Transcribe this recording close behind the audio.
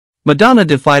Madonna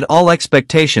defied all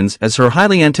expectations as her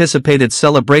highly anticipated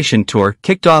celebration tour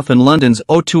kicked off in London's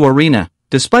O2 Arena,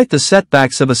 despite the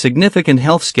setbacks of a significant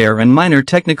health scare and minor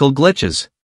technical glitches.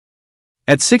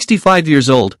 At 65 years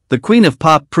old, the Queen of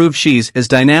Pop proved she's as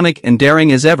dynamic and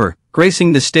daring as ever,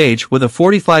 gracing the stage with a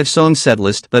 45-song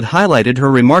setlist that highlighted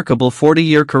her remarkable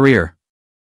 40-year career.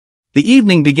 The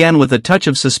evening began with a touch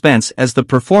of suspense as the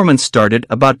performance started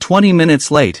about 20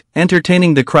 minutes late,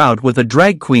 entertaining the crowd with a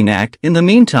drag queen act in the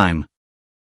meantime.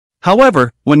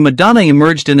 However, when Madonna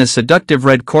emerged in a seductive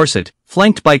red corset,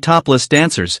 flanked by topless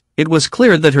dancers, it was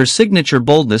clear that her signature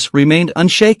boldness remained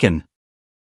unshaken.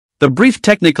 The brief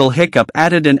technical hiccup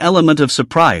added an element of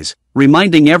surprise,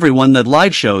 reminding everyone that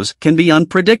live shows can be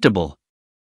unpredictable.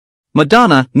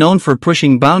 Madonna, known for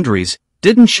pushing boundaries,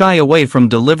 didn't shy away from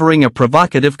delivering a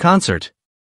provocative concert.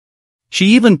 She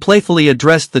even playfully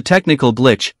addressed the technical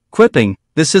glitch, quipping,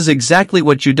 "This is exactly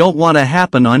what you don't want to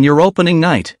happen on your opening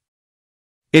night."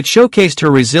 It showcased her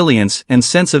resilience and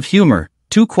sense of humor,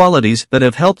 two qualities that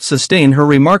have helped sustain her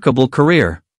remarkable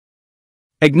career.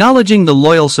 Acknowledging the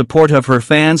loyal support of her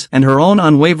fans and her own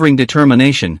unwavering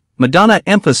determination, Madonna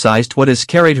emphasized what has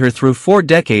carried her through 4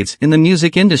 decades in the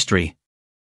music industry.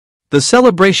 The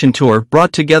celebration tour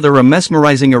brought together a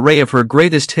mesmerizing array of her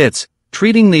greatest hits,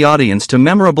 treating the audience to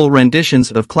memorable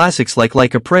renditions of classics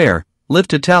like a Prayer, Live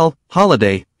to Tell,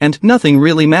 Holiday, and Nothing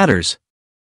Really Matters.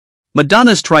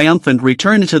 Madonna's triumphant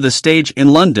return to the stage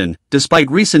in London, despite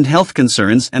recent health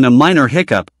concerns and a minor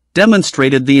hiccup,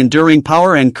 demonstrated the enduring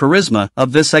power and charisma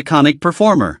of this iconic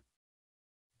performer.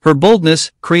 Her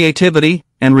boldness, creativity,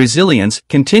 and resilience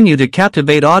continue to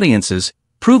captivate audiences,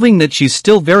 proving that she's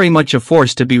still very much a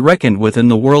force to be reckoned with in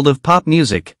the world of pop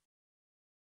music.